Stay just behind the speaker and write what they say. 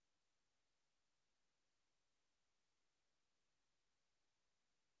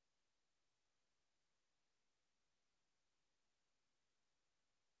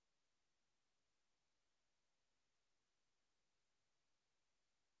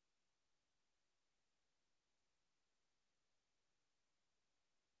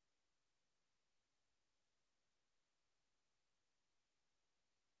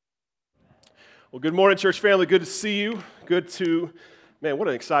Well, good morning, church family. Good to see you. Man, what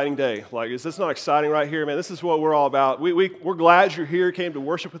an exciting day. Like, is this not exciting right here? Man, this is what we're all about. We're glad you're here, came to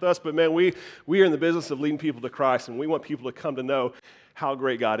worship with us, but man, we are in the business of leading people to Christ, and we want people to come to know how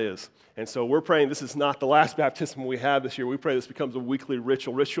great God is. And so we're praying this is not the last baptism we have this year. We pray this becomes a weekly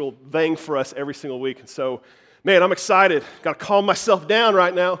ritual thing for us every single week. And so, man, I'm excited. Got to calm myself down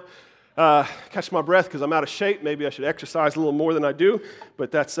right now. Catch my breath because I'm out of shape. Maybe I should exercise a little more than I do, but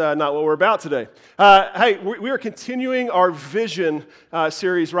that's not what we're about today. Hey, we are continuing our vision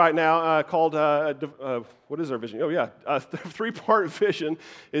series right now called, what is our vision? Oh yeah, the three-part vision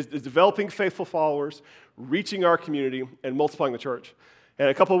is developing faithful followers, reaching our community, and multiplying the church. And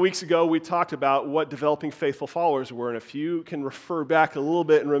a couple of weeks ago, we talked about what developing faithful followers were. And if you can refer back a little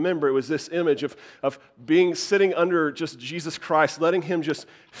bit and remember, it was this image of sitting under just Jesus Christ, letting him just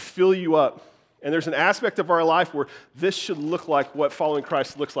fill you up. And there's an aspect of our life where this should look like what following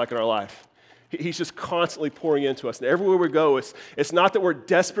Christ looks like in our life. He's just constantly pouring into us. And everywhere we go, it's not that we're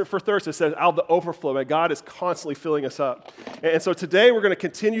desperate for thirst. It says out of the overflow, that God is constantly filling us up. And so today we're going to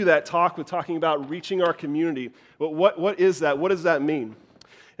continue that talk with talking about reaching our community. But what is that? What does that mean?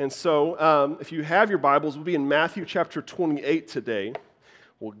 And so if you have your Bibles, we'll be in Matthew chapter 28 today.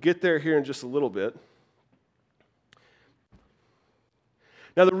 We'll get there here in just a little bit.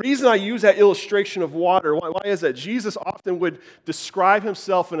 Now, the reason I use that illustration of water, why is that? Jesus often would describe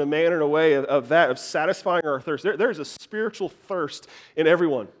himself in a manner, in a way of satisfying our thirst. There's a spiritual thirst in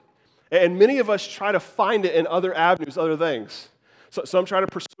everyone. And many of us try to find it in other avenues, other things. So some try to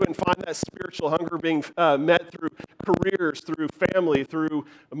pursue it and find that spiritual hunger being met through careers, through family, through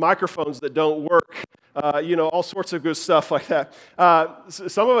microphones that don't work, all sorts of good stuff like that.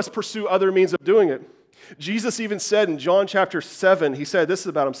 Some of us pursue other means of doing it. Jesus even said in John chapter 7, he said this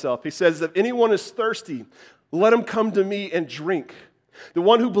about himself. He says, if anyone is thirsty, let him come to me and drink. The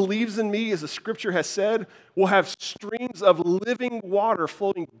one who believes in me, as the scripture has said, will have streams of living water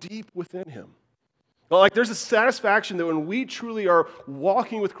flowing deep within him. Like there's a satisfaction that when we truly are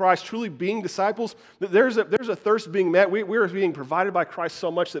walking with Christ, truly being disciples, that there's a thirst being met. We're being provided by Christ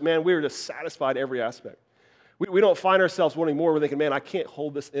so much that, man, we are just satisfied in every aspect. We don't find ourselves wanting more. We're thinking, man, I can't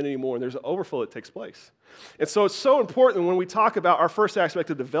hold this in anymore. And there's an overflow that takes place. And so it's so important when we talk about our first aspect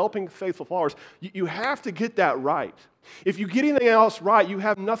of developing faithful followers, you have to get that right. If you get anything else right, you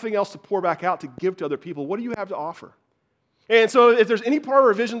have nothing else to pour back out to give to other people. What do you have to offer? And so if there's any part of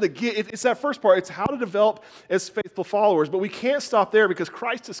our vision to get, it's that first part. It's how to develop as faithful followers. But we can't stop there because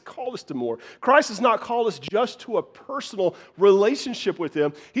Christ has called us to more. Christ has not called us just to a personal relationship with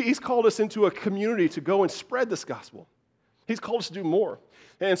him. He's called us into a community to go and spread this gospel. He's called us to do more.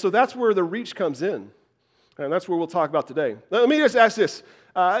 And so that's where the reach comes in. And that's where we'll talk about today. Let me just ask this.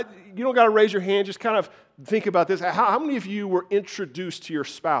 You don't got to raise your hand. Just kind of think about this. How many of you were introduced to your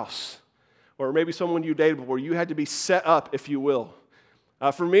spouse? Or maybe someone you dated before, you had to be set up, if you will.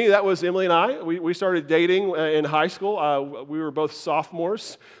 For me, that was Emily and I. We started dating in high school. We were both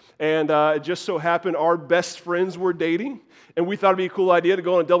sophomores, and it just so happened our best friends were dating, and we thought it'd be a cool idea to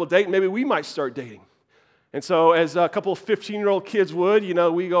go on a double date, and maybe we might start dating. And so as a couple of 15-year-old kids would,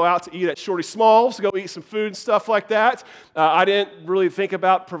 we go out to eat at Shorty Smalls, go eat some food and stuff like that. I didn't really think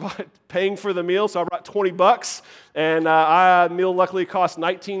about paying for the meal, so I brought $20, and a meal luckily cost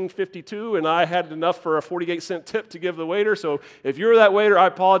 $19.52, and I had enough for a 48-cent tip to give the waiter. So if you're that waiter, I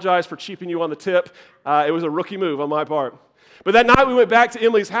apologize for cheaping you on the tip. It was a rookie move on my part. But that night we went back to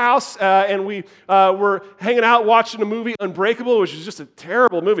Emily's house and we were hanging out watching the movie Unbreakable, which is just a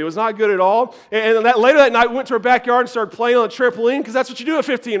terrible movie. It was not good at all. And later that night we went to our backyard and started playing on the trampoline because that's what you do at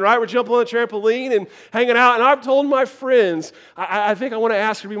 15, right? We're jumping on the trampoline and hanging out. And I've told my friends, I think I want to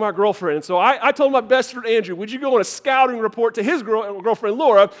ask her to be my girlfriend. And so I told my best friend Andrew, would you go on a scouting report to his girlfriend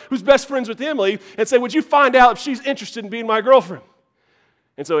Laura, who's best friends with Emily, and say, would you find out if she's interested in being my girlfriend?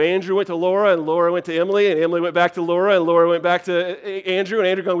 And so Andrew went to Laura, and Laura went to Emily, and Emily went back to Laura, and Laura went back to Andrew, and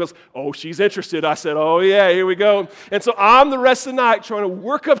Andrew goes, oh, she's interested. I said, oh, yeah, here we go. And so I'm the rest of the night trying to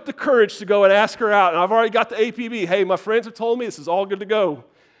work up the courage to go and ask her out, and I've already got the APB. Hey, my friends have told me this is all good to go.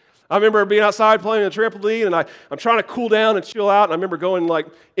 I remember being outside playing on the trampoline, and I'm trying to cool down and chill out, and I remember going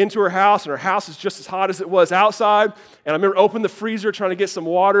into her house, and her house is just as hot as it was outside, and I remember opening the freezer trying to get some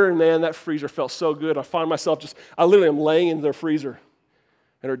water, and man, that freezer felt so good. I find myself I literally am laying in the freezer.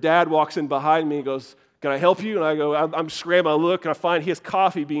 And her dad walks in behind me and goes, can I help you? And I go, I'm scrambling. I look, and I find he has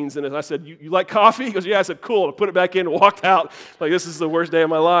coffee beans in it. And I said, you like coffee? He goes, yeah. I said, cool. And I put it back in and walked out. Like, this is the worst day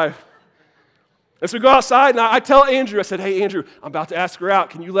of my life. And so we go outside, and I tell Andrew, I said, hey, Andrew, I'm about to ask her out.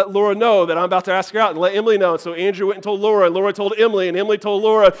 Can you let Laura know that I'm about to ask her out and let Emily know? And so Andrew went and told Laura, and Laura told Emily, and Emily told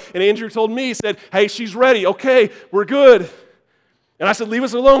Laura, and Andrew told me, said, hey, she's ready. Okay, we're good. And I said, leave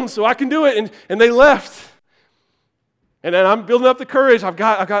us alone so I can do it. And they left. And then I'm building up the courage. I've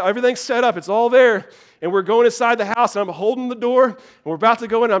got everything set up. It's all there. And we're going inside the house, and I'm holding the door, and we're about to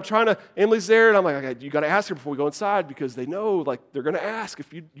go in. I'm trying to, Emily's there, and I'm like, okay, you got to ask her before we go inside because they know, like, they're going to ask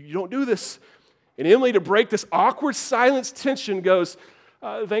if you don't do this. And Emily, to break this awkward silence tension, goes,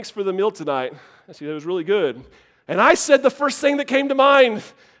 thanks for the meal tonight. I said, it was really good. And I said the first thing that came to mind.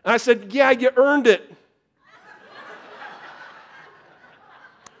 And I said, yeah, you earned it.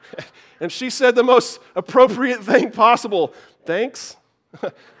 And she said the most appropriate thing possible. Thanks.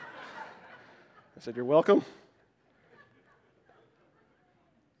 I said, you're welcome.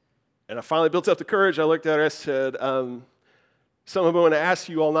 And I finally built up the courage. I looked at her. I said, something I've been wanting to ask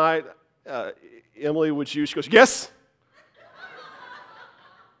you all night. Emily, would you? She goes, yes.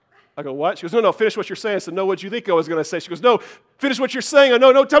 I go, what? She goes, no, finish what you're saying. I said, no, what'd you think I was going to say? She goes, no, finish what you're saying. I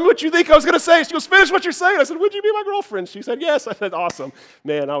go, no, tell me what you think I was going to say. She goes, finish what you're saying. I said, would you be my girlfriend? She said, yes. I said, awesome.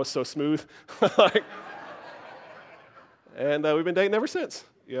 Man, I was so smooth. And we've been dating ever since,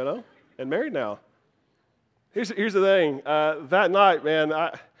 and married now. Here's the thing. That night, man,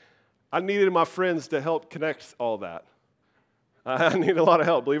 I needed my friends to help connect all that. I needed a lot of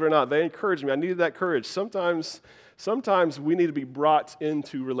help, believe it or not. They encouraged me. I needed that courage. Sometimes we need to be brought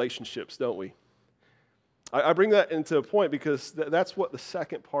into relationships, don't we? I bring that into a point because that's what the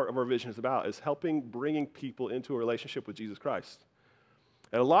second part of our vision is about, is bringing people into a relationship with Jesus Christ.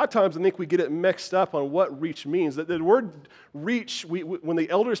 And a lot of times I think we get it mixed up on what reach means. The word reach, when the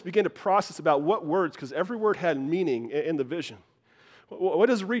elders began to process about what words, because every word had meaning in the vision. What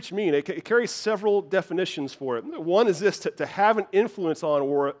does reach mean? It carries several definitions for it. One is this, to have an influence on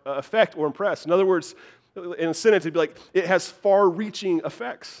or affect or impress. In other words, in a sentence, it'd be like, it has far-reaching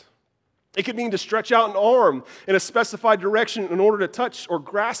effects. It could mean to stretch out an arm in a specified direction in order to touch or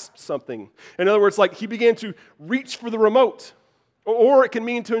grasp something. In other words, like he began to reach for the remote. Or it can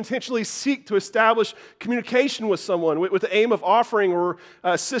mean to intentionally seek to establish communication with someone with the aim of offering or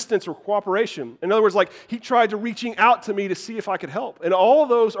assistance or cooperation. In other words, like he tried to reaching out to me to see if I could help. And all of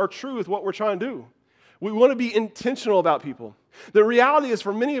those are true with what we're trying to do. We want to be intentional about people. The reality is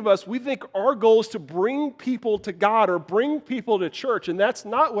for many of us, we think our goal is to bring people to God or bring people to church, and that's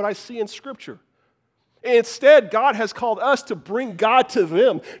not what I see in Scripture. Instead, God has called us to bring God to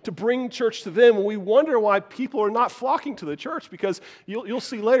them, to bring church to them. And we wonder why people are not flocking to the church because you'll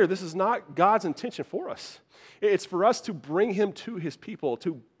see later, this is not God's intention for us. It's for us to bring him to his people,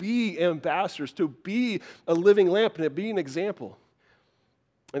 to be ambassadors, to be a living lamp and to be an example.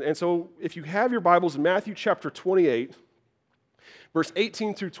 And so if you have your Bibles, Matthew chapter 28, verse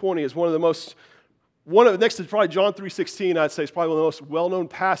 18 through 20 is next to probably John 3:16, I'd say it's probably one of the most well-known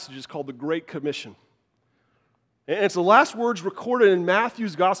passages called the Great Commission. And it's the last words recorded in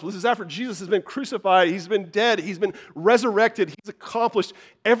Matthew's gospel. This is after Jesus has been crucified, he's been dead, he's been resurrected, he's accomplished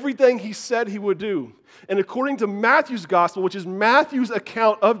everything he said he would do. And according to Matthew's gospel, which is Matthew's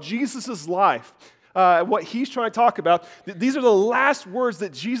account of Jesus' life, what he's trying to talk about, these are the last words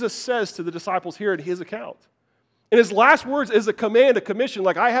that Jesus says to the disciples here in his account. And his last words is a command, a commission,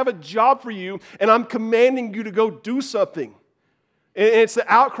 like I have a job for you and I'm commanding you to go do something. And it's the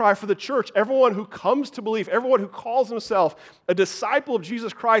outcry for the church, everyone who comes to believe, everyone who calls himself a disciple of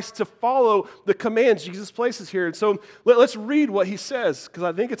Jesus Christ to follow the commands Jesus places here. And so let's read what he says, because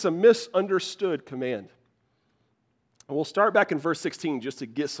I think it's a misunderstood command. And we'll start back in verse 16 just to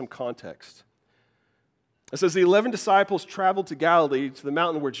get some context. It says, the 11 disciples traveled to Galilee, to the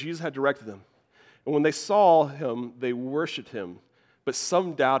mountain where Jesus had directed them. And when they saw him, they worshiped him, but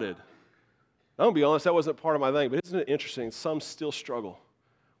some doubted. I'm going to be honest, that wasn't part of my thing, but isn't it interesting? Some still struggle.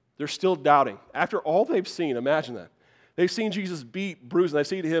 They're still doubting. After all they've seen, imagine that. They've seen Jesus beat, bruised, and they've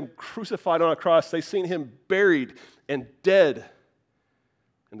seen him crucified on a cross. They've seen him buried and dead.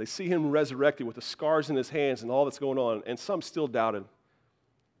 And they see him resurrected with the scars in his hands and all that's going on, and some still doubted.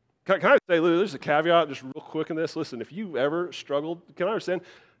 Can I say, there's a caveat just real quick in this. Listen, if you ever struggled, can I understand?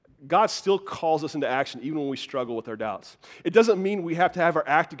 God still calls us into action even when we struggle with our doubts. It doesn't mean we have to have our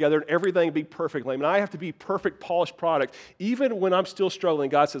act together and everything be perfect. I mean, I have to be perfect, polished product. Even when I'm still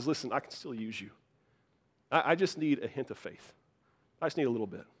struggling, God says, listen, I can still use you. I just need a hint of faith. I just need a little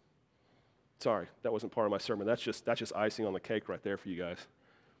bit. Sorry, that wasn't part of my sermon. That's just icing on the cake right there for you guys.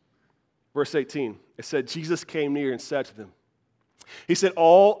 Verse 18, it said, Jesus came near and said to them, he said,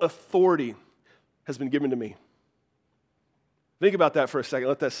 all authority has been given to me. Think about that for a second.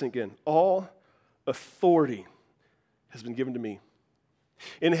 Let that sink in. All authority has been given to me.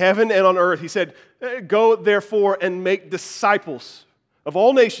 In heaven and on earth, he said, go therefore and make disciples of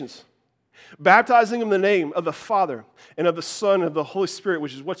all nations, baptizing them in the name of the Father and of the Son and of the Holy Spirit,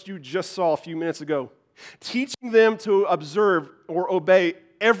 which is what you just saw a few minutes ago, teaching them to observe or obey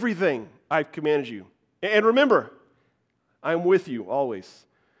everything I've commanded you. And remember, I'm with you always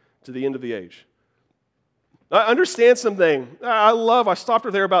to the end of the age. I understand something. I stopped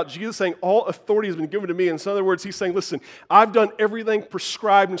her there about Jesus saying, all authority has been given to me. In other words, he's saying, listen, I've done everything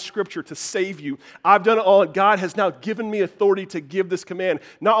prescribed in Scripture to save you. I've done it all, and God has now given me authority to give this command.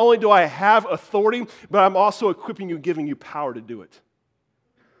 Not only do I have authority, but I'm also equipping you, giving you power to do it.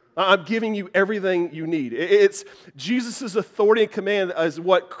 I'm giving you everything you need. It's Jesus' authority and command is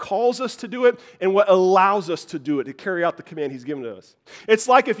what calls us to do it and what allows us to do it, to carry out the command he's given to us. It's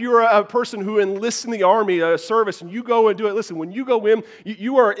like if you're a person who enlists in the army, a service, and you go and do it. Listen, when you go in,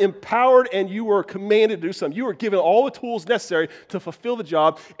 you are empowered and you are commanded to do something. You are given all the tools necessary to fulfill the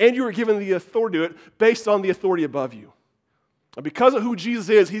job, and you are given the authority to do it based on the authority above you. And because of who Jesus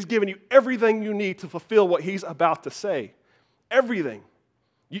is, he's given you everything you need to fulfill what he's about to say. Everything.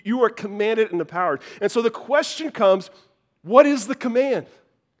 You are commanded and empowered. And so the question comes, what is the command?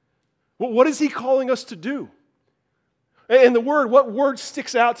 What is he calling us to do? And what word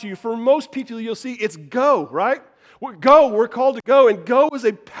sticks out to you? For most people, you'll see it's go, right? Go, we're called to go. And go is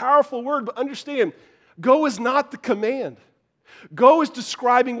a powerful word, but understand, go is not the command. Go is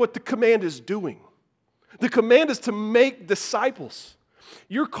describing what the command is doing. The command is to make disciples.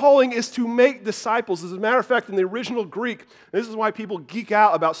 Your calling is to make disciples. As a matter of fact, in the original Greek, this is why people geek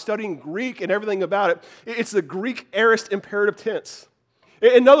out about studying Greek and everything about it, it's the Greek aorist imperative tense.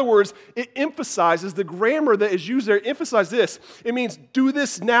 In other words, it emphasizes, the grammar that is used there emphasizes this. It means do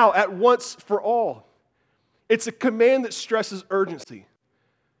this now at once for all. It's a command that stresses urgency.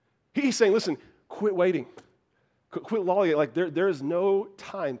 He's saying, listen, quit waiting. Quit lollygagging. Like there is no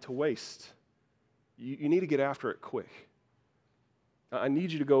time to waste. You need to get after it quick. I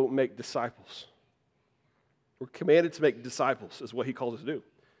need you to go make disciples. We're commanded to make disciples, is what he calls us to do.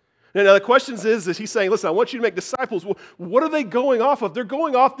 Now the question is he's saying, listen, I want you to make disciples. Well, what are they going off of? They're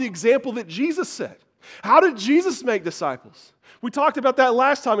going off the example that Jesus set. How did Jesus make disciples? We talked about that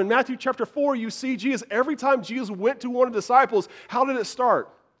last time. In Matthew chapter 4, you see Jesus, every time Jesus went to one of the disciples, how did it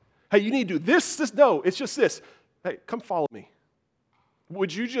start? Hey, you need to do this. No, it's just this. Hey, come follow me.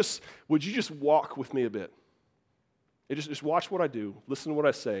 Would you just walk with me a bit? Just watch what I do, listen to what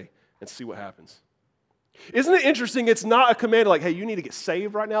I say, and see what happens. Isn't it interesting? It's not a command like, hey, you need to get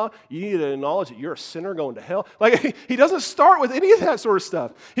saved right now. You need to acknowledge that you're a sinner going to hell. Like, he doesn't start with any of that sort of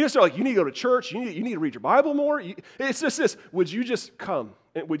stuff. He doesn't start like, you need to go to church. You need to read your Bible more. It's just this. Would you just come?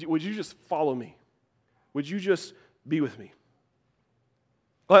 Would you just follow me? Would you just be with me?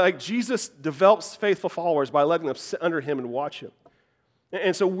 Like Jesus develops faithful followers by letting them sit under him and watch him.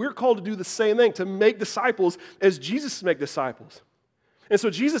 And so we're called to do the same thing, to make disciples as Jesus made disciples. And so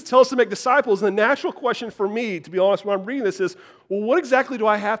Jesus tells us to make disciples, and the natural question for me, to be honest, when I'm reading this is, well, what exactly do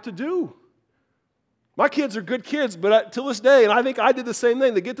I have to do? My kids are good kids, but till this day, and I think I did the same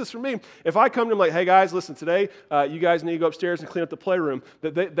thing, they get this from me. If I come to them like, hey guys, listen, today you guys need to go upstairs and clean up the playroom,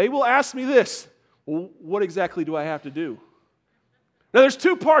 they will ask me this, well, what exactly do I have to do? Now there's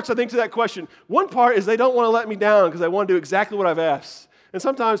two parts, I think, to that question. One part is they don't want to let me down because they want to do exactly what I've asked. And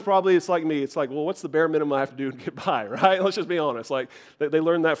sometimes probably it's like me. It's like, well, what's the bare minimum I have to do to get by, right? Let's just be honest. Like, they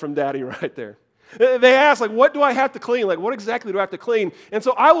learned that from Daddy right there. They ask, like, what do I have to clean? Like, what exactly do I have to clean? And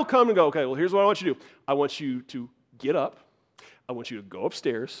so I will come and go, okay, well, here's what I want you to do. I want you to get up. I want you to go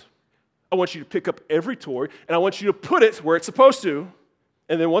upstairs. I want you to pick up every toy, and I want you to put it where it's supposed to.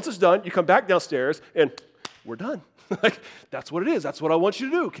 And then once it's done, you come back downstairs, and we're done. Like, that's what it is. That's what I want you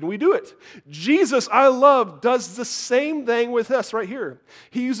to do. Can we do it? Jesus, I love, does the same thing with us right here.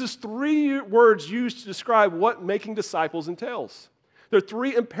 He uses three words used to describe what making disciples entails. There are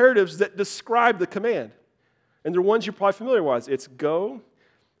three imperatives that describe the command. And they're ones you're probably familiar with. It's go,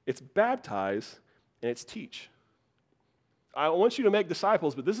 it's baptize, and it's teach. I want you to make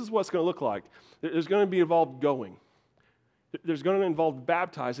disciples, but this is what it's going to look like. There's going to be involved going. There's going to involve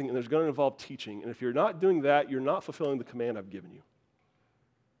baptizing, and there's going to involve teaching. And if you're not doing that, you're not fulfilling the command I've given you.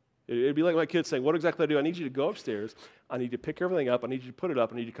 It'd be like my kids saying, what exactly do I do? I need you to go upstairs. I need you to pick everything up. I need you to put it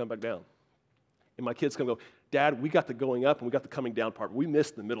up. I need you to come back down. And my kids come and go, Dad, we got the going up and we got the coming down part. We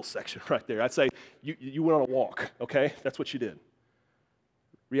missed the middle section right there. I'd say, you went on a walk, okay? That's what you did.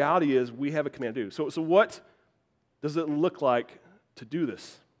 Reality is we have a command to do. So what does it look like to do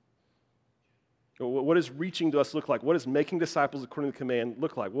this? What does reaching to us look like? What does making disciples according to the command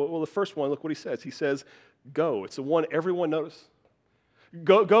look like? Well, the first one, look what he says. He says, go. It's the one everyone notice.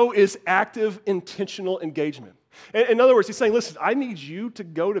 Go is active, intentional engagement. In other words, he's saying, listen, I need you to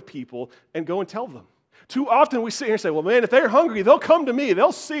go to people and go and tell them. Too often we sit here and say, well, man, if they're hungry, they'll come to me.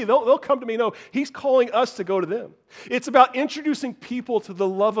 They'll see. They'll come to me. No, he's calling us to go to them. It's about introducing people to the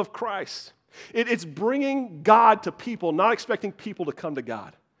love of Christ. It's bringing God to people, not expecting people to come to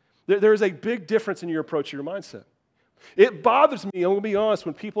God. There is a big difference in your approach to your mindset. It bothers me, I'm going to be honest,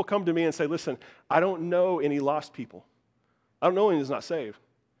 when people come to me and say, listen, I don't know any lost people. I don't know anyone who's not saved.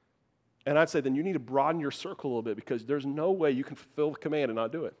 And I'd say, then you need to broaden your circle a little bit because there's no way you can fulfill the command and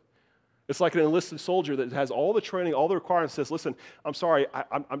not do it. It's like an enlisted soldier that has all the training, all the requirements, says, listen, I'm sorry,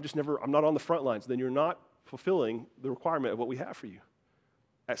 I'm not on the front lines. Then you're not fulfilling the requirement of what we have for you.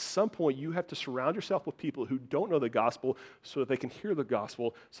 At some point, you have to surround yourself with people who don't know the gospel so that they can hear the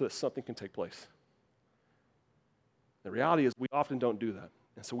gospel so that something can take place. The reality is we often don't do that.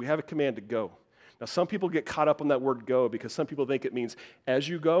 And so we have a command to go. Now, some people get caught up on that word go because some people think it means as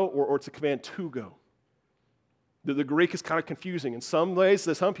you go or it's a command to go. The Greek is kind of confusing. In some ways,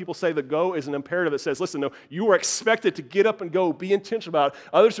 some people say the go is an imperative that says, listen, no, you are expected to get up and go, be intentional about it.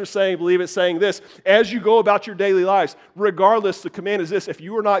 Others are saying, believe it's saying this, as you go about your daily lives, regardless, the command is this, if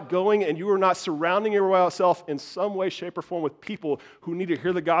you are not going and you are not surrounding yourself in some way, shape, or form with people who need to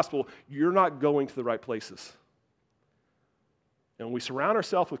hear the gospel, you're not going to the right places. And when we surround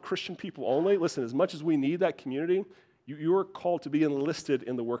ourselves with Christian people only, listen, as much as we need that community, you are called to be enlisted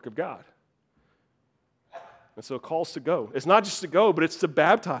in the work of God. And so it calls to go. It's not just to go, but it's to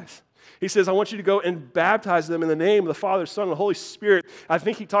baptize. He says, I want you to go and baptize them in the name of the Father, Son, and the Holy Spirit. I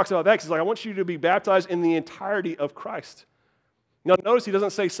think he talks about that because he's like, I want you to be baptized in the entirety of Christ. Now notice he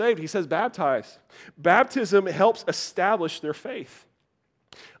doesn't say saved, he says baptized. Baptism helps establish their faith.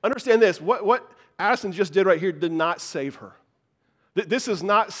 Understand this, what Addison just did right here did not save her. This is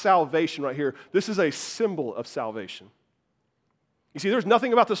not salvation right here. This is a symbol of salvation. You see, there's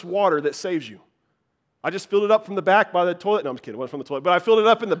nothing about this water that saves you. I just filled it up from the back by the toilet. No, I'm just kidding. It wasn't from the toilet. But I filled it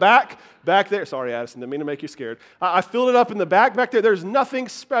up in the back there. Sorry, Addison. Didn't mean to make you scared. I filled it up in the back there. There's nothing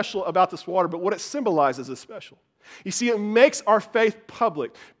special about this water, but what it symbolizes is special. You see, it makes our faith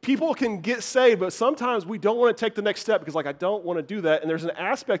public. People can get saved, but sometimes we don't want to take the next step because, I don't want to do that. And there's an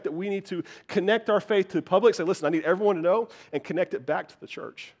aspect that we need to connect our faith to the public. Say, listen, I need everyone to know and connect it back to the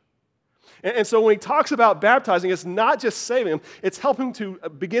church. And so when he talks about baptizing, it's not just saving them, it's helping to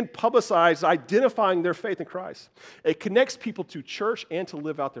begin publicize, identifying their faith in Christ. It connects people to church and to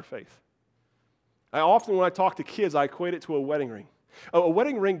live out their faith. When I talk to kids, I equate it to a wedding ring. A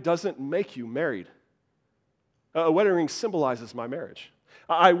wedding ring doesn't make you married. A wedding ring symbolizes my marriage.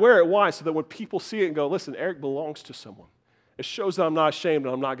 I wear it, why? So that when people see it and go, listen, Eric belongs to someone. It shows that I'm not ashamed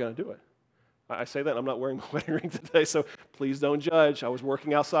and I'm not going to do it. I say that, and I'm not wearing my wedding ring today, so please don't judge. I was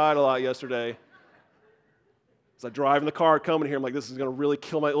working outside a lot yesterday. As I drive in the car coming here, I'm like, this is going to really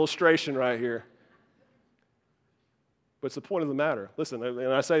kill my illustration right here. But it's the point of the matter. Listen,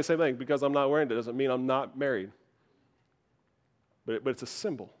 and I say the same thing, because I'm not wearing it doesn't mean I'm not married. But it's a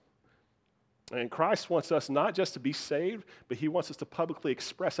symbol. And Christ wants us not just to be saved, but he wants us to publicly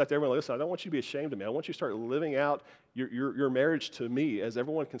express that to everyone. Listen, I don't want you to be ashamed of me. I want you to start living out your marriage to me as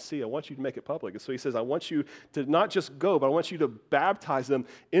everyone can see. I want you to make it public. And so he says, I want you to not just go, but I want you to baptize them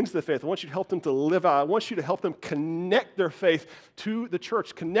into the faith. I want you to help them to live out. I want you to help them connect their faith to the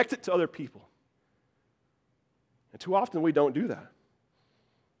church, connect it to other people. And too often we don't do that.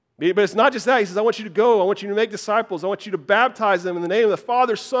 But it's not just that. He says, I want you to go. I want you to make disciples. I want you to baptize them in the name of the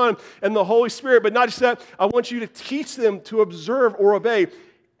Father, Son, and the Holy Spirit. But not just that. I want you to teach them to observe or obey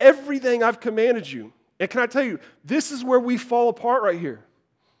everything I've commanded you. And can I tell you, this is where we fall apart right here.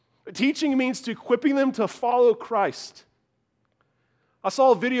 Teaching means to equipping them to follow Christ. I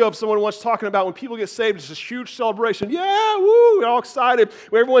saw a video of someone once talking about when people get saved, it's this huge celebration. Yeah, woo, they're all excited.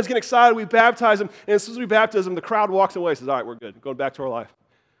 When everyone's getting excited, we baptize them. And as soon as we baptize them, the crowd walks away and says, all right, we're good. Going back to our life.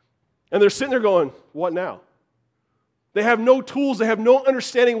 And they're sitting there going, what now? They have no tools. They have no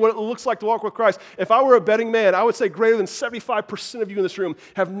understanding what it looks like to walk with Christ. If I were a betting man, I would say greater than 75% of you in this room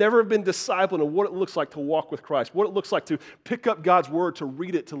have never been discipled in what it looks like to walk with Christ, what it looks like to pick up God's word, to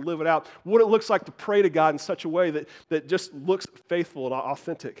read it, to live it out, what it looks like to pray to God in such a way that just looks faithful and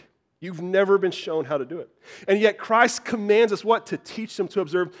authentic. You've never been shown how to do it. And yet Christ commands us what? To teach them to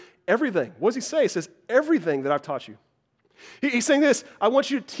observe everything. What does he say? He says, everything that I've taught you. He's saying this, I want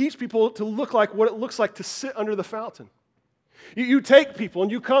you to teach people to look like what it looks like to sit under the fountain. You take people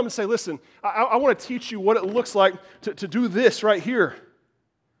and you come and say, listen, I want to teach you what it looks like to do this right here.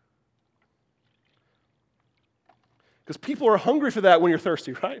 Because people are hungry for that when you're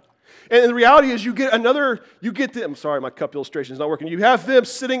thirsty, right? And the reality is I'm sorry, my cup illustration is not working. You have them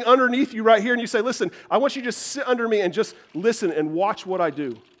sitting underneath you right here and you say, listen, I want you to just sit under me and just listen and watch what I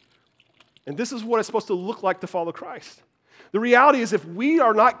do. And this is what it's supposed to look like to follow Christ. The reality is if we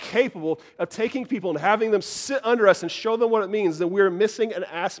are not capable of taking people and having them sit under us and show them what it means, then we're missing an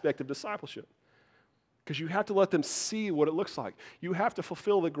aspect of discipleship. Because you have to let them see what it looks like. You have to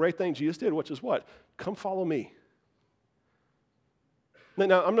fulfill the great thing Jesus did, which is what? Come follow me.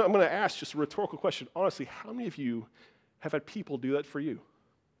 Now, I'm going to ask just a rhetorical question. Honestly, how many of you have had people do that for you?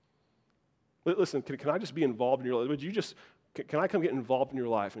 Listen, can I just be involved in your life? Can I come get involved in your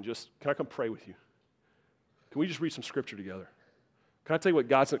life and can I come pray with you? Can we just read some scripture together? Can I tell you what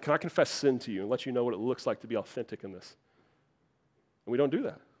God said? Can I confess sin to you and let you know what it looks like to be authentic in this? And we don't do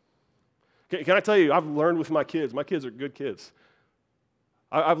that. Can I tell you, I've learned with my kids. My kids are good kids.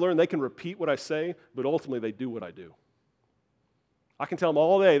 I've learned they can repeat what I say, but ultimately they do what I do. I can tell them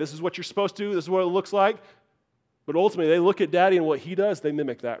all day, this is what you're supposed to do, this is what it looks like, but ultimately they look at Daddy and what he does, they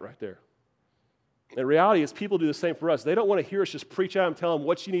mimic that right there. And the reality is people do the same for us. They don't want to hear us just preach at them, tell them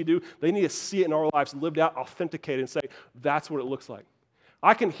what you need to do. They need to see it in our lives, lived out, authenticated, and say, that's what it looks like.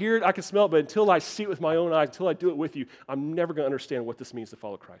 I can hear it, I can smell it, but until I see it with my own eyes, until I do it with you, I'm never going to understand what this means to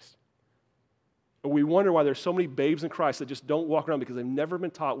follow Christ. And we wonder why there's so many babes in Christ that just don't walk around because they've never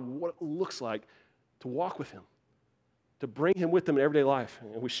been taught what it looks like to walk with him, to bring him with them in everyday life,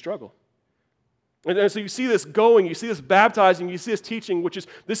 and we struggle. And so you see this going, you see this baptizing, you see this teaching,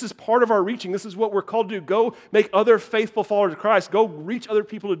 this is part of our reaching. This is what we're called to do. Go make other faithful followers of Christ. Go reach other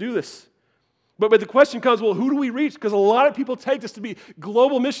people to do this. But the question comes, well, who do we reach? Because a lot of people take this to be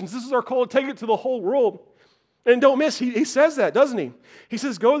global missions. This is our call to take it to the whole world. And don't miss, he says that, doesn't he? He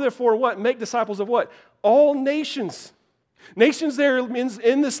says, go therefore what? Make disciples of what? All nations. Nations there means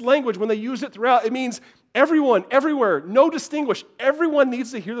in this language, when they use it throughout, it means everyone, everywhere, no distinguish. Everyone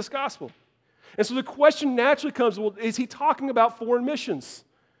needs to hear this gospel. And so the question naturally comes, well, is he talking about foreign missions?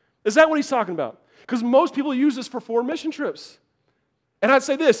 Is that what he's talking about? Because most people use this for foreign mission trips. And I'd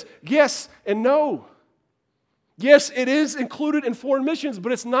say this, yes and no. Yes, it is included in foreign missions,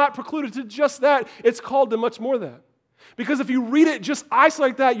 but it's not precluded to just that. It's called to much more than that. Because if you read it just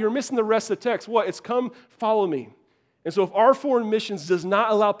isolate that, you're missing the rest of the text. What? It's come, follow me. And so if our foreign missions does not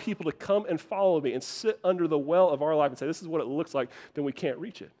allow people to come and follow me and sit under the well of our life and say, this is what it looks like, then we can't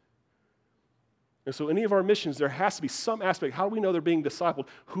reach it. And so any of our missions, there has to be some aspect. How do we know they're being discipled?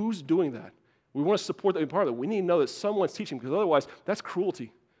 Who's doing that? We want to support that part of it. We need to know that someone's teaching, because otherwise, that's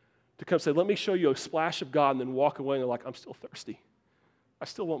cruelty. To come say, let me show you a splash of God, and then walk away and they're like, I'm still thirsty. I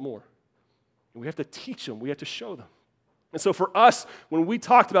still want more. And we have to teach them. We have to show them. And so for us, when we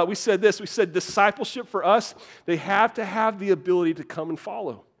talked about, we said discipleship for us, they have to have the ability to come and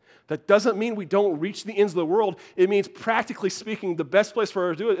follow. That doesn't mean we don't reach the ends of the world. It means, practically speaking, the best place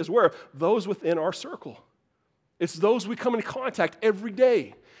for us to do it is where? Those within our circle. It's those we come in contact every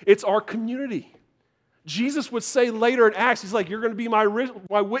day. It's our community. Jesus would say later in Acts, he's like, you're going to be my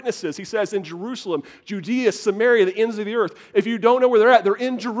witnesses. He says in Jerusalem, Judea, Samaria, the ends of the earth. If you don't know where they're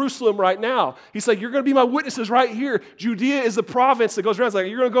in Jerusalem right now. He's like, you're going to be my witnesses right here. Judea is the province that goes around. It's like,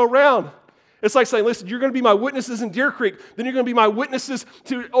 you're going to go around. It's like saying, listen, you're going to be my witnesses in Deer Creek. Then you're going to be my witnesses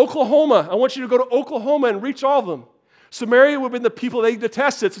to Oklahoma. I want you to go to Oklahoma and reach all of them. Samaria would have been the people they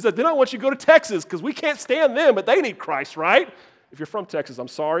detested. So he said, then I want you to go to Texas because we can't stand them, but they need Christ, right? If you're from Texas, I'm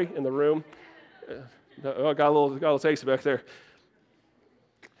sorry, in the room. Oh, got a little taste back there.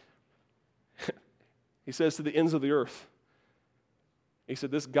 He says to the ends of the earth. He said,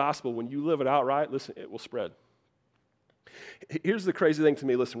 this gospel, when you live it out right, listen, it will spread. Here's the crazy thing to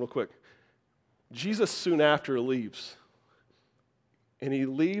me, listen real quick. Jesus soon after leaves. And he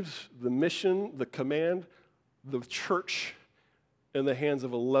leaves the mission, the command, the church in the hands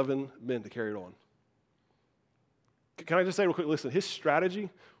of 11 men to carry it on. Can I just say real quick, listen, his strategy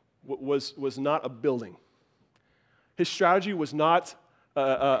was not a building. His strategy was not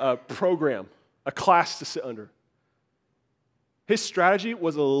a program, a class to sit under. His strategy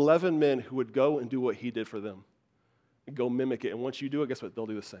was 11 men who would go and do what he did for them. And go mimic it. And once you do it, guess what? They'll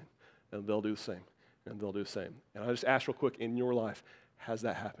do the same. And they'll do the same. And they'll do the same. And I just ask real quick, in your life, has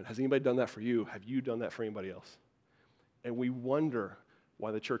that happened? Has anybody done that for you? Have you done that for anybody else? And we wonder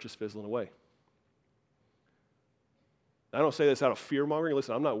why the church is fizzling away. I don't say this out of fear-mongering.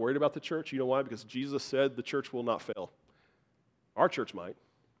 Listen, I'm not worried about the church. You know why? Because Jesus said the church will not fail. Our church might,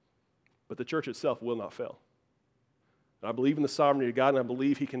 but the church itself will not fail. And I believe in the sovereignty of God, and I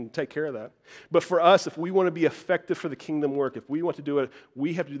believe he can take care of that. But for us, if we want to be effective for the kingdom work, if we want to do it,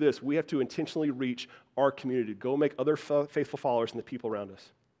 we have to do this. We have to intentionally reach our community, go make other faithful followers and the people around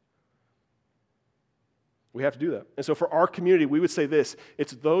us. We have to do that. And so for our community, we would say this.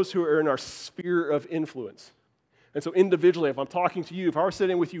 It's those who are in our sphere of influence. And so individually, if I'm talking to you, if I were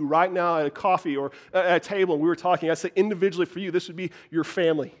sitting with you right now at a coffee or at a table and we were talking, I'd say individually for you, this would be your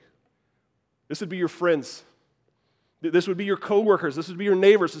family. This would be your friends. This would be your coworkers, this would be your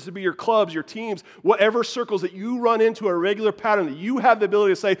neighbors, this would be your clubs, your teams, whatever circles that you run into a regular pattern that you have the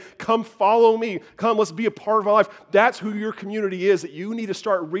ability to say, come follow me, come, let's be a part of my life. That's who your community is that you need to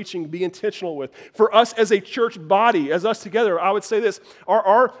start reaching, be intentional with. For us as a church body, as us together, I would say this,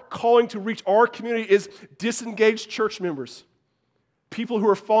 our calling to reach our community is disengaged church members. People who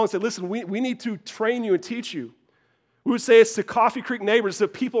are falling say, listen, we need to train you and teach you. We would say it's to Coffee Creek neighbors, the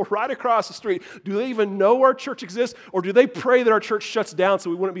people right across the street. Do they even know our church exists, or do they pray that our church shuts down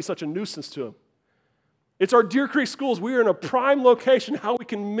so we wouldn't be such a nuisance to them? It's our Deer Creek schools. We are in a prime location. How we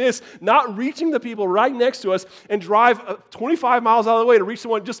can miss not reaching the people right next to us and drive 25 miles out of the way to reach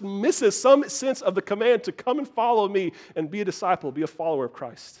someone just misses some sense of the command to come and follow me and be a disciple, be a follower of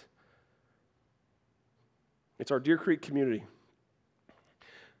Christ. It's our Deer Creek community.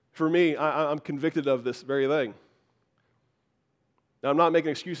 For me, I'm convicted of this very thing. Now, I'm not making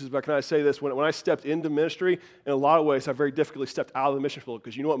excuses, but can I say this? When I stepped into ministry, in a lot of ways, I very difficultly stepped out of the mission field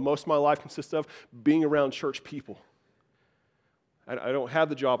because you know what most of my life consists of? Being around church people. I don't have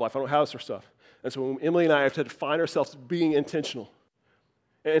the job life. I don't have this sort of stuff. And so when Emily and I have to find ourselves being intentional.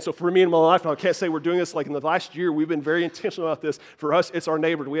 And so for me in my life, and I can't say we're doing this like in the last year, we've been very intentional about this. For us, it's our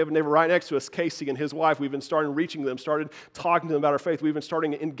neighbor. We have a neighbor right next to us, Casey and his wife. We've been starting reaching them, started talking to them about our faith. We've been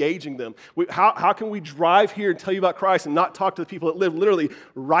starting engaging them. How can we drive here and tell you about Christ and not talk to the people that live literally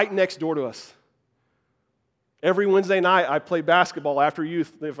right next door to us? Every Wednesday night, I play basketball after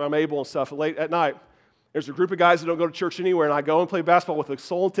youth, if I'm able and stuff, late at night. There's a group of guys that don't go to church anywhere, and I go and play basketball with the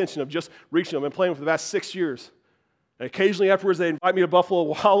sole intention of just reaching them. I've been playing for the past 6 years. And occasionally afterwards, they invite me to Buffalo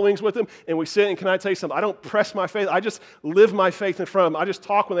Wild Wings with them, and we sit, and can I tell you something? I don't press my faith. I just live my faith in front of them. I just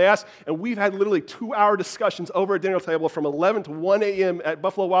talk when they ask, and we've had literally 2-hour discussions over a dinner table from 11 to 1 a.m. at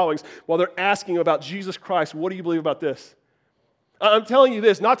Buffalo Wild Wings while they're asking about Jesus Christ. What do you believe about this? I'm telling you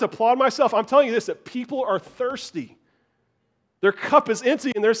this, not to applaud myself, I'm telling you this, that people are thirsty. Their cup is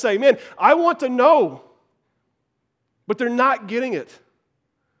empty, and they're saying, man, I want to know, but they're not getting it.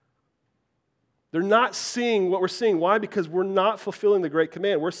 They're not seeing what we're seeing. Why? Because we're not fulfilling the great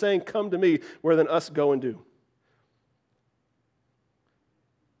command. We're saying, come to me, rather than us go and do.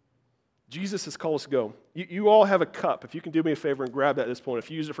 Jesus has called us to go. You all have a cup. If you can do me a favor and grab that at this point. If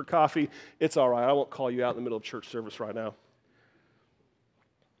you use it for coffee, it's all right. I won't call you out in the middle of church service right now.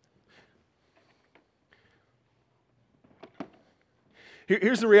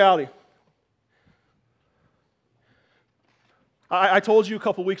 Here's the reality. I told you a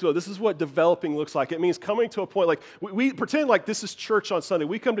couple weeks ago, this is what developing looks like. It means coming to a point like, we pretend like this is church on Sunday.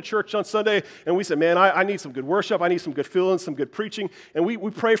 We come to church on Sunday and we say, man, I need some good worship. I need some good feelings, some good preaching. And we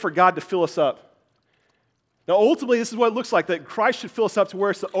pray for God to fill us up. Now, ultimately, this is what it looks like, that Christ should fill us up to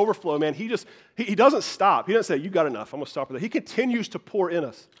where it's the overflow, man. He doesn't stop. He doesn't say, you got enough. I'm going to stop with that. He continues to pour in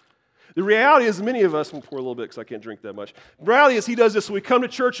us. The reality is many of us, I'm going to pour a little bit because I can't drink that much. The reality is he does this. So we come to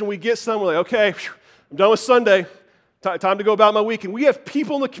church and we get some, we're like, okay, I'm done with Sunday. Time to go about my week. And we have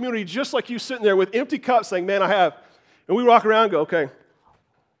people in the community just like you sitting there with empty cups saying, man, I have. And we walk around and go, okay.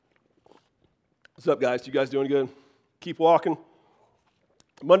 What's up, guys? You guys doing good? Keep walking.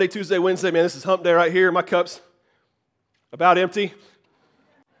 Monday, Tuesday, Wednesday, man, this is hump day right here. My cup's about empty.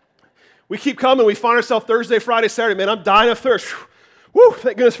 We keep coming. We find ourselves Thursday, Friday, Saturday. Man, I'm dying of thirst. Woo,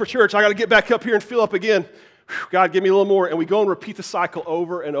 thank goodness for church. I got to get back up here and fill up again. God, give me a little more. And we go and repeat the cycle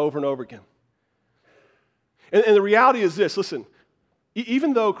over and over and over again. And the reality is this, listen,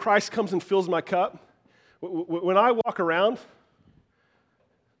 even though Christ comes and fills my cup, when I walk around,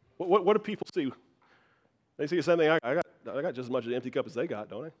 what do people see? They see the same thing. I got just as much of an empty cup as they got,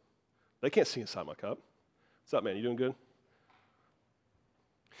 don't they? They can't see inside my cup. What's up, man? You doing good?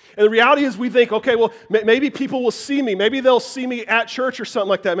 And the reality is we think, okay, well, maybe people will see me. Maybe they'll see me at church or something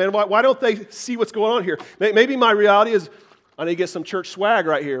like that, man. Why don't they see what's going on here? Maybe my reality is I need to get some church swag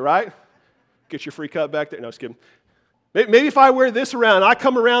right here, right? Get your free cup back there. No, just kidding. Maybe if I wear this around, I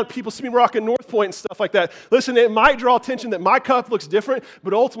come around, people see me rocking North Point and stuff like that. Listen, it might draw attention that my cup looks different,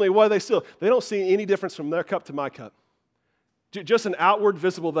 but ultimately, what do they still? They don't see any difference from their cup to my cup. Just an outward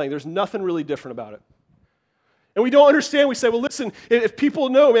visible thing. There's nothing really different about it. And we don't understand. We say, well, listen, if people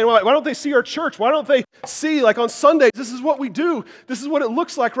know, man, why don't they see our church? Why don't they see, like on Sundays, this is what we do. This is what it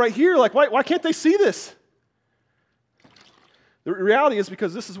looks like right here. Like, why can't they see this? The reality is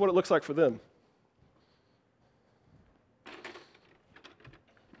because this is what it looks like for them.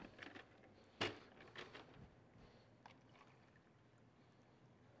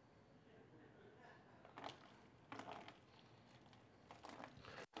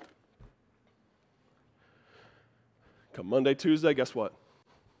 Come Monday, Tuesday, guess what?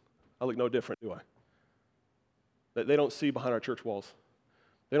 I look no different, do I? They don't see behind our church walls.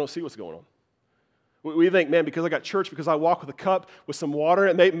 They don't see what's going on. We think, man, because I got church, because I walk with a cup with some water,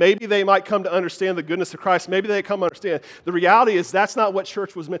 and maybe they might come to understand the goodness of Christ. Maybe they come to understand. The reality is that's not what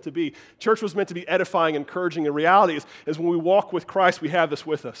church was meant to be. Church was meant to be edifying, encouraging. The reality is when we walk with Christ, we have this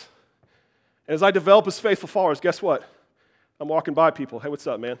with us. And as I develop as faithful followers, guess what? I'm walking by people. Hey, what's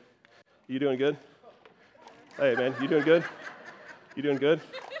up, man? You doing good? Hey, man, you doing good? You doing good?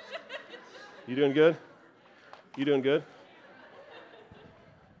 You doing good? You doing good?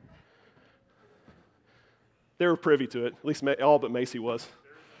 They were privy to it. At least all but Macy was.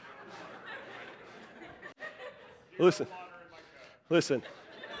 Listen.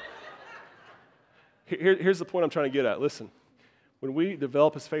 Here's the point I'm trying to get at. Listen. When we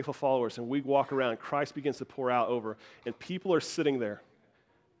develop as faithful followers and we walk around, Christ begins to pour out over, and people are sitting there,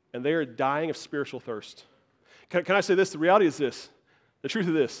 and they are dying of spiritual thirst. Can I say this? The reality is this. The truth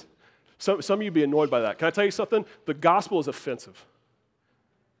of this. Some of you be annoyed by that. Can I tell you something? The gospel is offensive.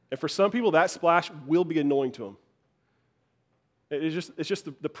 And for some people, that splash will be annoying to them. It's just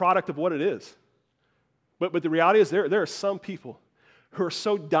the product of what it is. But the reality is there are some people who are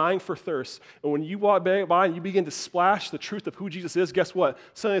so dying for thirst. And when you walk by and you begin to splash the truth of who Jesus is, guess what?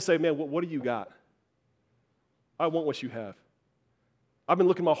 Suddenly they say, man, what do you got? I want what you have. I've been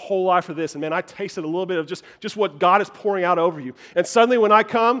looking my whole life for this, and man, I tasted a little bit of just what God is pouring out over you. And suddenly when I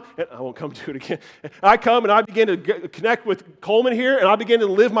come, and I won't come to it again, I come and I begin to connect with Coleman here, and I begin to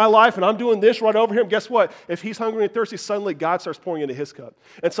live my life, and I'm doing this right over him. Guess what? If he's hungry and thirsty, suddenly God starts pouring into his cup.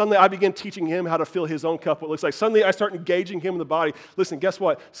 And suddenly I begin teaching him how to fill his own cup, what it looks like. Suddenly I start engaging him in the body. Listen, guess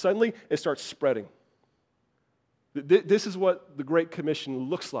what? Suddenly it starts spreading. This is what the Great Commission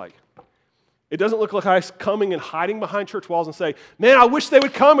looks like. It doesn't look like us coming and hiding behind church walls and say, man, I wish they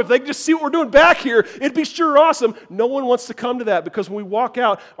would come. If they could just see what we're doing back here, it'd be sure awesome. No one wants to come to that because when we walk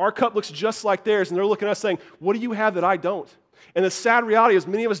out, our cup looks just like theirs, and they're looking at us saying, what do you have that I don't? And the sad reality is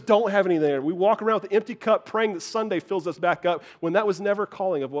many of us don't have anything there. We walk around with an empty cup praying that Sunday fills us back up when that was never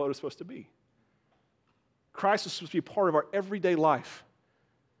calling of what it was supposed to be. Christ is supposed to be a part of our everyday life.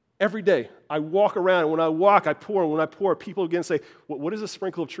 Every day, I walk around, and when I walk, I pour, and when I pour, people again say, what is a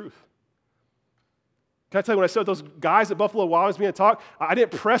sprinkle of truth? Can I tell you, when I said with those guys at Buffalo Wild Wings began to talk, I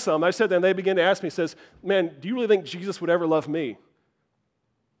didn't press them. I said them, and they began to ask me, says, man, do you really think Jesus would ever love me?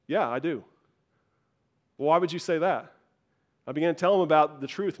 Yeah, I do. Well, why would you say that? I began to tell them about the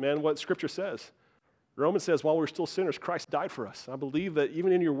truth, man, what Scripture says. Romans says, while we're still sinners, Christ died for us. I believe that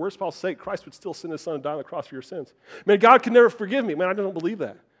even in your worst possible state, Christ would still send his son and die on the cross for your sins. Man, God can never forgive me. Man, I don't believe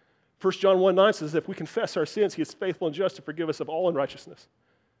that. 1 John 1:9 says, if we confess our sins, he is faithful and just to forgive us of all unrighteousness.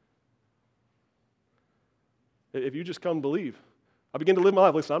 If you just come and believe, I begin to live my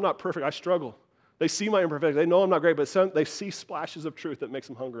life. Listen, I'm not perfect. I struggle. They see my imperfection. They know I'm not great, but they see splashes of truth that makes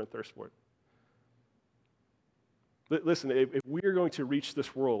them hunger and thirst for it. Listen, if we are going to reach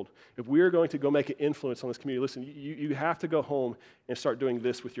this world, if we are going to go make an influence on this community, listen, you have to go home and start doing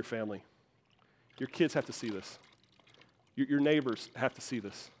this with your family. Your kids have to see this. Your neighbors have to see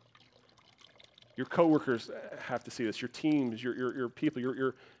this. Your coworkers have to see this. Your teams, your people,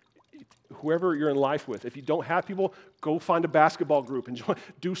 your whoever you're in life with. If you don't have people, go find a basketball group and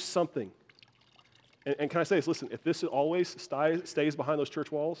do something. And can I say this? Listen, if this always stays behind those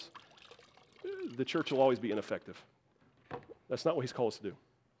church walls, the church will always be ineffective. That's not what he's called us to do.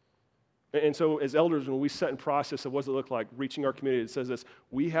 And so as elders, when we set in process of what does it look like, reaching our community, it says this,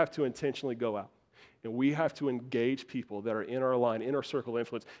 we have to intentionally go out. And we have to engage people that are in our line, in our circle of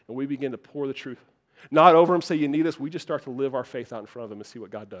influence, and we begin to pour the truth. Not over them, say you need us. We just start to live our faith out in front of them and see what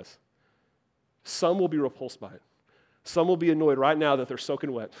God does. Some will be repulsed by it. Some will be annoyed right now that they're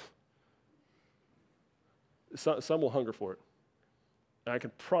soaking wet. Some will hunger for it. And I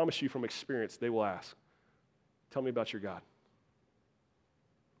can promise you from experience, they will ask, tell me about your God.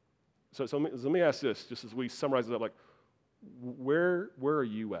 So let me ask this, just as we summarize it up, like, where are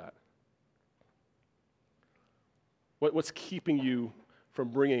you at? What's keeping you from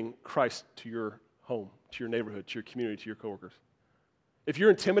bringing Christ to your home, to your neighborhood, to your community, to your coworkers? If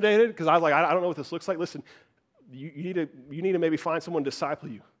you're intimidated, because I don't know what this looks like, listen, you need to maybe find someone to disciple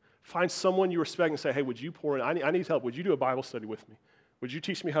you. Find someone you respect and say, hey, would you pour in? I need help. Would you do a Bible study with me? Would you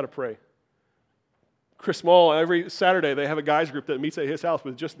teach me how to pray? Chris Small, every Saturday, they have a guys group that meets at his house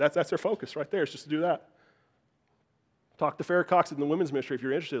with just, that's their focus right there, is just to do that. Talk to Farrah Cox in the women's ministry if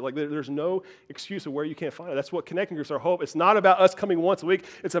you're interested. Like, there's no excuse of where you can't find it. That's what Connecting Groups are. Hope. It's not about us coming once a week.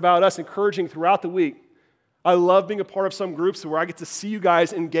 It's about us encouraging throughout the week. I love being a part of some groups where I get to see you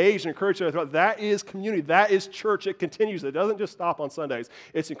guys engage and encourage each other. That is community. That is church. It continues. It doesn't just stop on Sundays.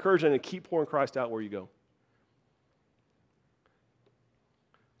 It's encouraging to keep pouring Christ out where you go.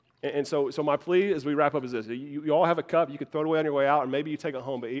 And so my plea as we wrap up is this. You all have a cup. You can throw it away on your way out, and maybe you take it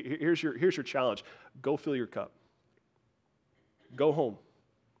home. But here's your challenge. Go fill your cup. Go home.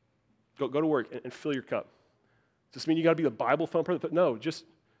 Go to work and fill your cup. Does this mean you got to be the Bible thumper? But no, just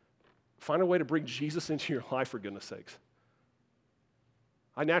find a way to bring Jesus into your life, for goodness sakes.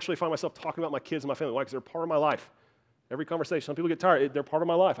 I naturally find myself talking about my kids and my family. Why? Because they're part of my life. Every conversation, some people get tired. They're part of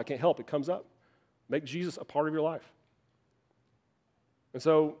my life. I can't help it. It comes up. Make Jesus a part of your life. And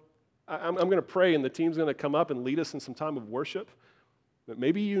so I'm going to pray, and the team's going to come up and lead us in some time of worship. But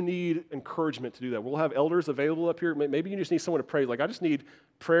maybe you need encouragement to do that. We'll have elders available up here. Maybe you just need someone to pray. Like, I just need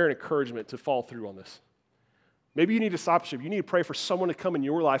prayer and encouragement to fall through on this. Maybe you need discipleship. You need to pray for someone to come in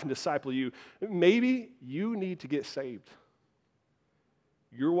your life and disciple you. Maybe you need to get saved.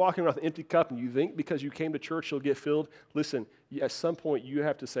 You're walking around with an empty cup, and you think because you came to church you'll get filled. Listen, at some point you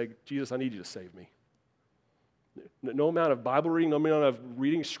have to say, Jesus, I need you to save me. No amount of Bible reading, no amount of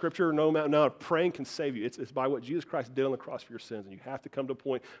reading Scripture, no amount of praying can save you. It's by what Jesus Christ did on the cross for your sins, and you have to come to a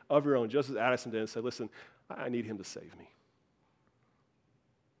point of your own, just as Addison did, and say, listen, I need him to save me.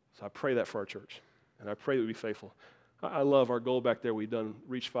 So I pray that for our church, and I pray that we be faithful. I love our goal back there. We've done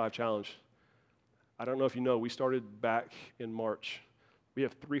Reach 5 Challenge. I don't know if you know, we started back in March. We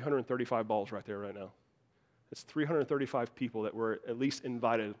have 335 balls right there right now. It's 335 people that were at least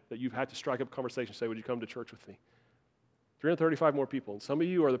invited, that you've had to strike up a conversation and say, would you come to church with me? 335 more people, and some of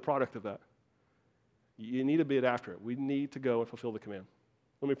you are the product of that. You need to be after it. We need to go and fulfill the command.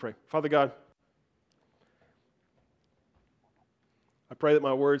 Let me pray. Father God, I pray that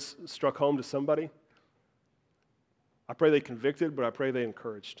my words struck home to somebody. I pray they convicted, but I pray they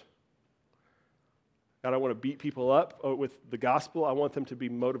encouraged. God, I want to beat people up with the gospel. I want them to be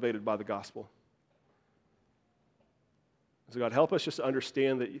motivated by the gospel. So God, help us just to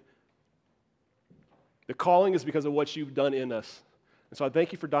understand that the calling is because of what you've done in us. And so I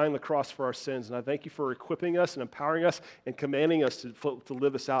thank you for dying on the cross for our sins, and I thank you for equipping us and empowering us and commanding us to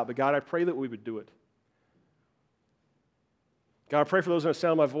live this out. But God, I pray that we would do it. God, I pray for those that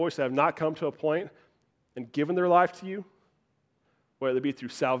sound my voice that have not come to a point and given their life to you, whether it be through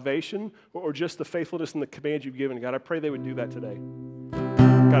salvation or just the faithfulness and the command you've given. God, I pray they would do that today.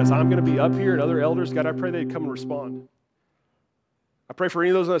 God, as I'm going to be up here and other elders, God, I pray they'd come and respond. I pray for any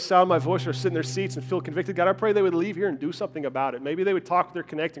of those that sound my voice or sit in their seats and feel convicted. God, I pray they would leave here and do something about it. Maybe they would talk with their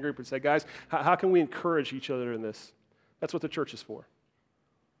connecting group and say, guys, how can we encourage each other in this? That's what the church is for.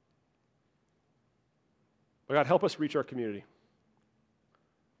 But God, help us reach our community.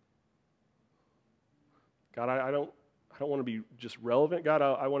 God, I don't want to be just relevant. God,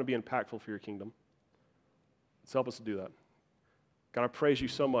 I want to be impactful for your kingdom. Let's help us to do that. God, I praise you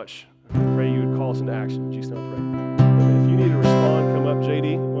so much. I pray you would call us into action. In Jesus' name I pray. If you need to respond, come up.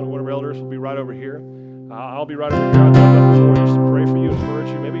 JD, one of our elders, will be right over here. I'll be right over here. I'd love nothing more just to pray for you, encourage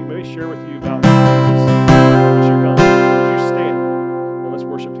you, maybe share with you about Jesus. Would you come? Would you stand? And let's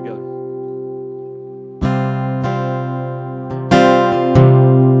worship together.